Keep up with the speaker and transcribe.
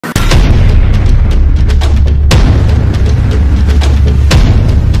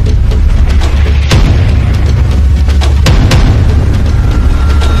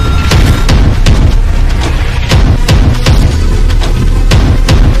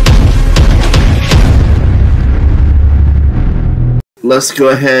let's go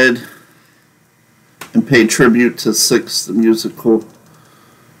ahead and pay tribute to Six the Musical,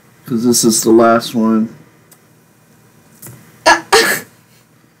 because this is the last one. That's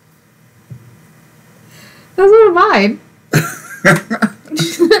one of mine.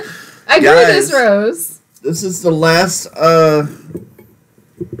 I grew this rose. This is the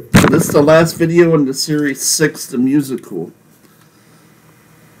last video in the series Six the Musical.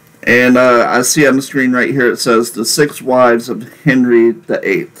 And I see on the screen right here it says the 6 wives of Henry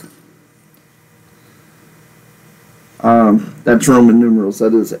VIII. That's Roman numerals.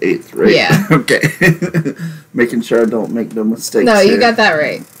 That is 8th, right? Yeah. Okay. Making sure I don't make no mistakes. No, you got that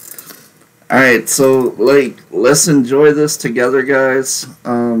right. Alright, so like let's enjoy this together, guys.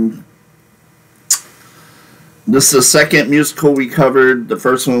 This is the second musical we covered. The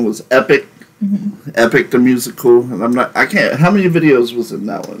first one was Epic. Epic the Musical. And how many videos was in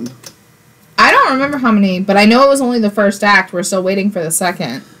that one? I don't remember how many, but I know it was only the first act. We're still waiting for the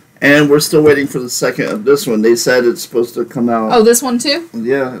second. And we're still waiting for the second of this one. They said it's supposed to come out. Oh, this one too?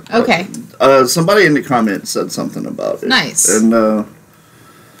 Yeah. Okay. Somebody in the comments said something about it. Nice. And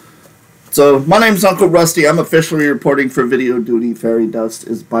so my name's Uncle Rusty. I'm officially reporting for Video Duty. Fairy Dust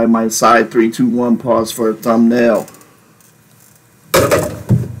is by my side. 3, 2, 1. Pause for a thumbnail.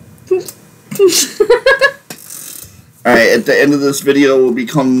 Alright, at the end of this video will be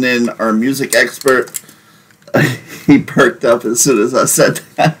coming in our music expert. He perked up as soon as I said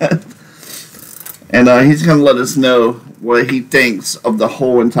that. And he's going to let us know what he thinks of the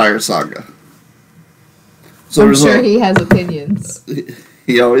whole entire saga. So I'm sure he has opinions.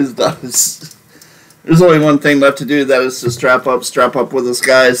 He always does. There's only one thing left to do, that is to strap up with us,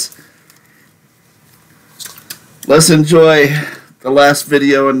 guys. Let's enjoy the last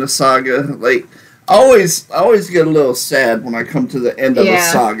video in the saga. Like, I always get a little sad when I come to the end of a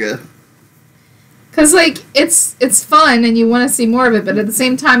saga. Cause like it's fun and you want to see more of it, but at the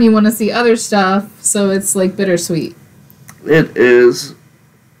same time you want to see other stuff, so it's like bittersweet. It is.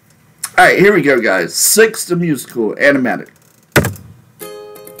 All right, here we go, guys. Six the Musical, Animatic.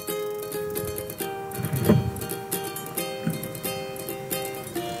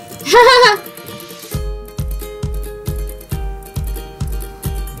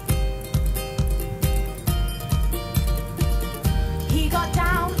 He got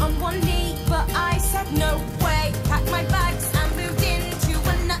down on one knee, but I said no way. Packed my bags and moved into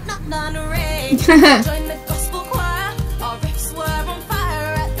a nunnery. Joined the gospel choir. Our riffs were on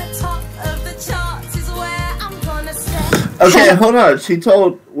fire. At the top of the charts is where I'm gonna stay. Okay, hold on. She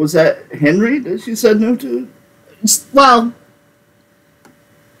told, was that Henry that she said no to? Well,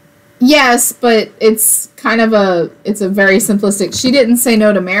 yes, but it's kind of it's a very simplistic. She didn't say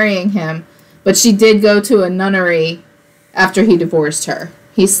no to marrying him, but she did go to a nunnery after he divorced her.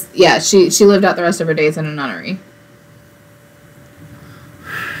 She lived out the rest of her days in a nunnery.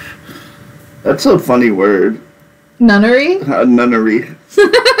 That's a funny word. Nunnery? A nunnery.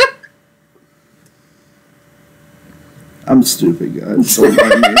 I'm stupid, guys. Don't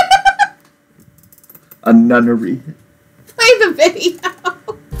mind me. A nunnery. Play the video.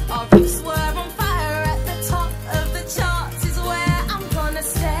 Our riffs were on fire. At the top of the charts is where I'm gonna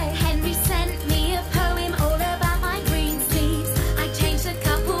stay. Henry sent me a poem all about my green sleeves. I changed a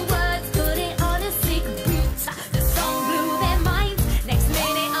couple words, put it on a secret route. The song blew their minds. Next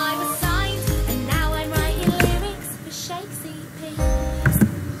minute I was signed, and now I'm writing lyrics for Shakespeare.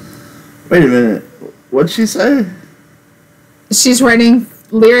 Wait a minute. What'd she say? She's writing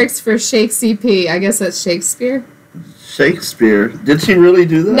lyrics for Shakespeare. I guess that's Shakespeare. Shakespeare. Did she really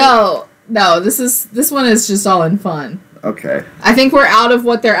do that? No. This one is just all in fun. Okay. I think we're out of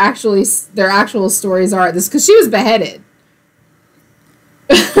what their actual stories are. This because she was beheaded.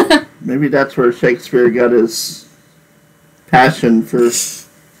 Maybe that's where Shakespeare got his passion for.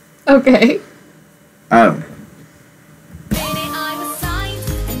 Okay. I don't know. Minute I was signed,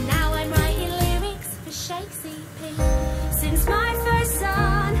 and now I'm writing lyrics for Shakespeare. Since my first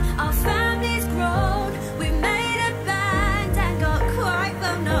son, our family's grown. We made a band and got quite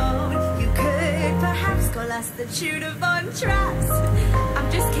well known. You could perhaps call us the Tudor Von Trapps.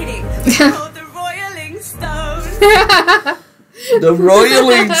 I'm just kidding. We're called the Royaling Stones. The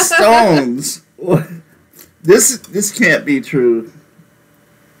Royaling Stones. This can't be true.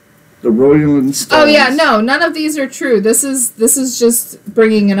 The Royaling Stones. Oh yeah, no, none of these are true. This is just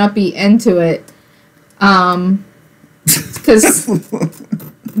bringing an upbeat end to it. Because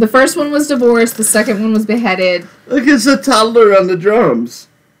the first one was divorced, the second one was beheaded. Look, it's a toddler on the drums.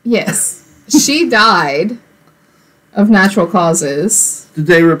 Yes, she died of natural causes. Did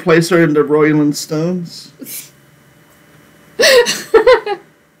they replace her in the Royaling Stones?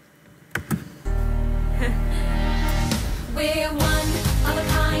 We're one.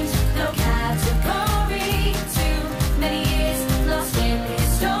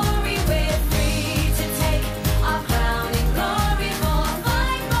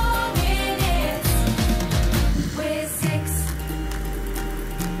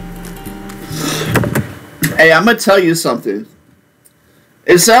 Hey, I'm gonna tell you something.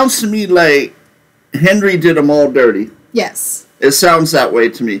 It sounds to me like Henry did them all dirty. Yes. It sounds that way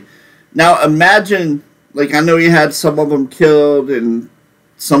to me. Now imagine, like, I know you had some of them killed and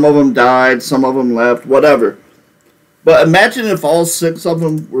some of them died, some of them left, whatever. But imagine if all 6 of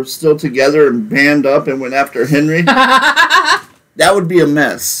them were still together and band up and went after Henry. That would be a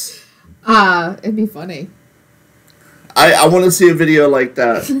mess. It'd be funny. I want to see a video like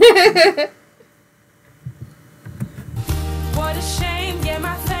that. What a shame, yeah,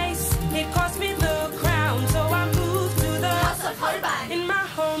 my face, it cost me the crown. So I moved to the house of HOOLIGAN in my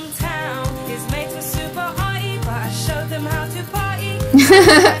hometown. His mates were super arty, but I showed them how to party.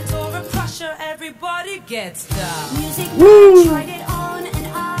 Or a crusher, everybody gets down. Music man tried it on, and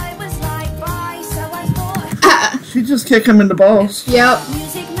I was like, bye. So I thought, She just kicked him in the balls. Yep.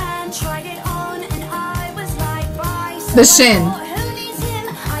 music man tried it on, and I was like, bye. So The shin. I thought, who needs him?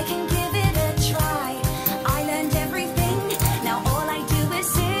 I can give it a try. I learned everything. Now all I do is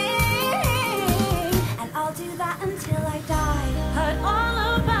sing, and I'll do that until I die. Heard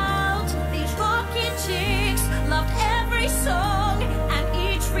all about these rocket chicks, loved every song and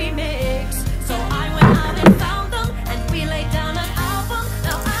each remix. So I went out and found them, and we laid down an album.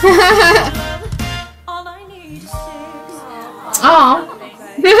 Now all I need is 6. Aw.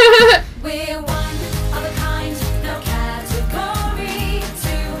 We're one of a kind, no category.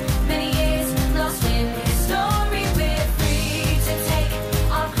 Too many years lost in history. We're free to take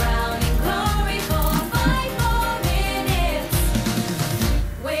our crowning glory for 5 more minutes.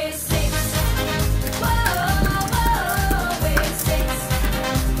 We're 6. Whoa, whoa, we're 6.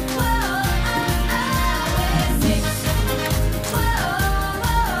 Whoa, we're 6.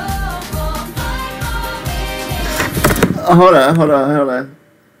 Whoa, for 5 more minutes. Hold on.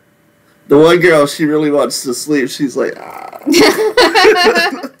 The one girl, she really wants to sleep. She's like, ah.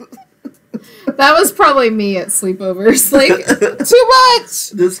 That was probably me at sleepovers. Like, too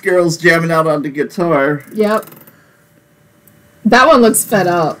much! This girl's jamming out on the guitar. Yep. That one looks fed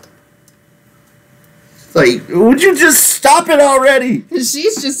up. It's like, would you just stop it already?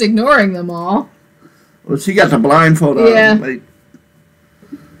 She's just ignoring them all. Well, she got the blindfold on. Yeah. Like,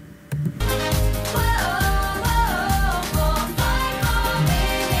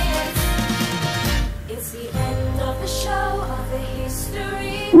 It's the end of the show of the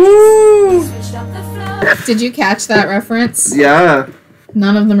history. woo! Switched up the flow. Did you catch that reference? Yeah.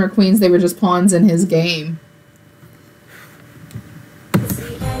 None of them are queens, they were just pawns in his game. It's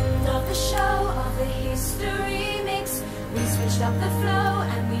the end of the show of the history mix. We switched up the flow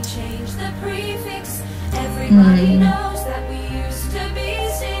and we changed the prefix. Everybody knows that we used to be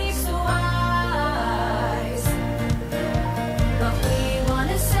 6 wise. But we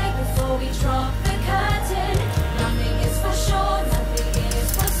wanna say before we drop the curtain, nothing is for sure, nothing is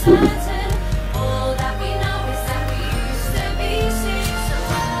for certain. All that we know is that we used to be 6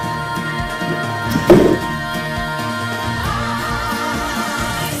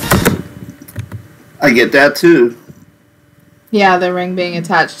 wise. I get that too. Yeah, the ring being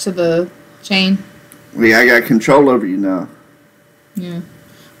attached to the chain. Yeah, I got control over you now. Yeah.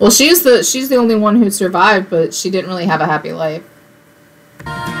 Well, she's the only one who survived, but she didn't really have a happy life.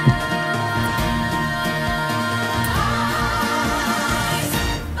 But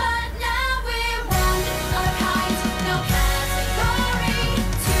now we're one of a kind, no category.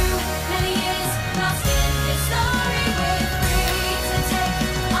 Too many years lost in history. We're free to take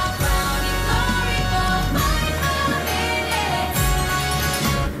our crowning glory for 5 more minutes.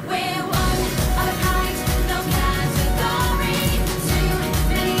 We're one of a kind, no category. Too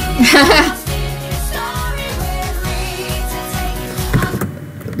many years lost in history. We're free to take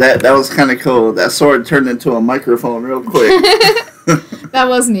our That was kind of cool. That sword turned into a microphone real quick. That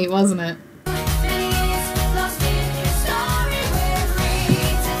was neat, wasn't it? lost in history. We're free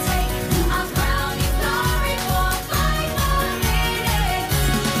to take our crowning glory for 5 more minutes.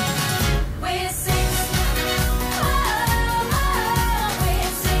 We're 6.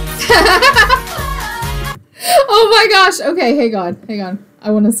 We're 6. Oh my gosh! Okay, hang on. I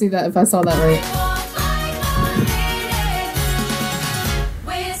want to see that if I saw that right.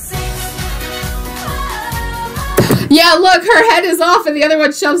 We're 6. Yeah, look, her head is off and the other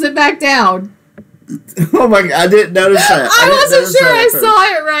one shoves it back down. Oh my god, I didn't notice that. I didn't wasn't notice sure that I at first. saw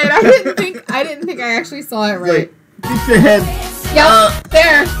it right. I didn't think I actually saw it right. Like, keep your head. Yep,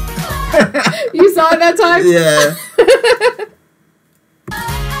 there. You saw it that time? Yeah.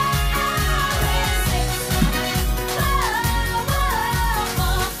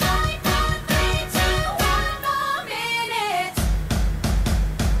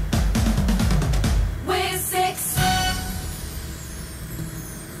 We're 6.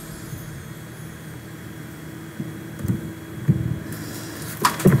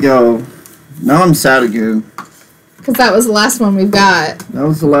 Yo, now I'm sad again. Because that was the last one we've got. That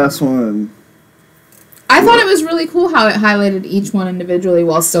was the last one. I thought it was really cool how it highlighted each one individually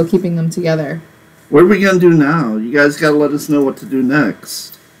while still keeping them together. What are we going to do now? You guys got to let us know what to do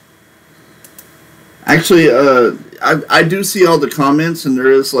next. Actually, I do see all the comments, and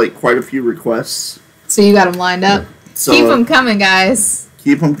there is, like, quite a few requests. So you got them lined up? So, keep them coming, guys.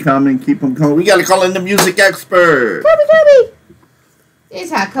 Keep them coming, keep them coming. We got to call in the music expert. Kobe! It's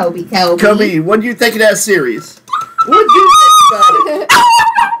how Kobe. Kobe, what do you think of that series? What do you think about it?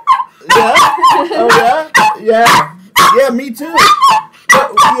 Yeah? Oh, yeah? Yeah. Yeah, me too.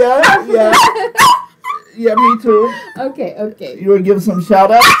 Yeah, yeah. Yeah, me too. Okay. You want to give some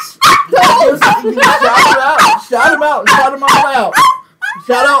shout-outs? Shout them out. Shout them out. Shout them all out.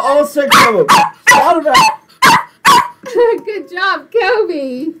 Shout out all 6 of them. Shout them out. Good job,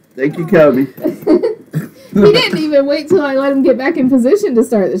 Kobe. Thank you, Kobe. He didn't even wait till I let him get back in position to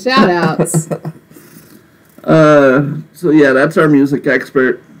start the shout-outs. So yeah, that's our music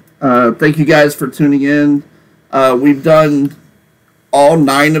expert. Thank you guys for tuning in. We've done all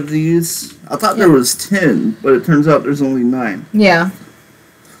 9 of these. I thought there was 10, but it turns out there's only 9. Yeah.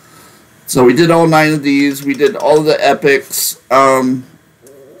 So we did all 9 of these. We did all of the epics.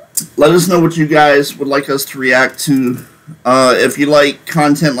 Let us know what you guys would like us to react to. If you like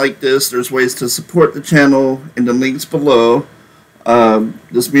content like this, there's ways to support the channel in the links below.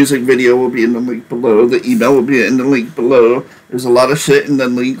 This music video will be in the link below. The email will be in the link below. There's a lot of shit in the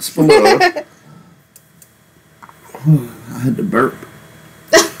links below. I had to burp.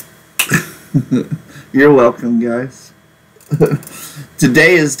 You're welcome, guys.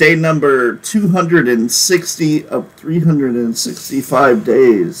 Today is day number 260 of 365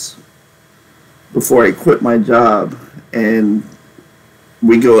 days before I quit my job and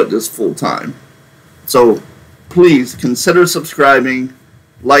we go at this full time. So please consider subscribing,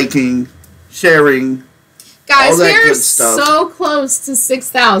 liking, sharing, guys, all that we're good stuff. so close to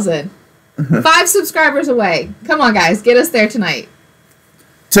 6,000. 5 subscribers away. Come on, guys, get us there tonight.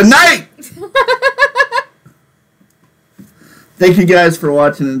 Tonight! Thank you guys for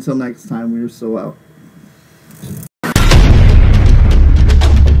watching. Until next time, we are so out.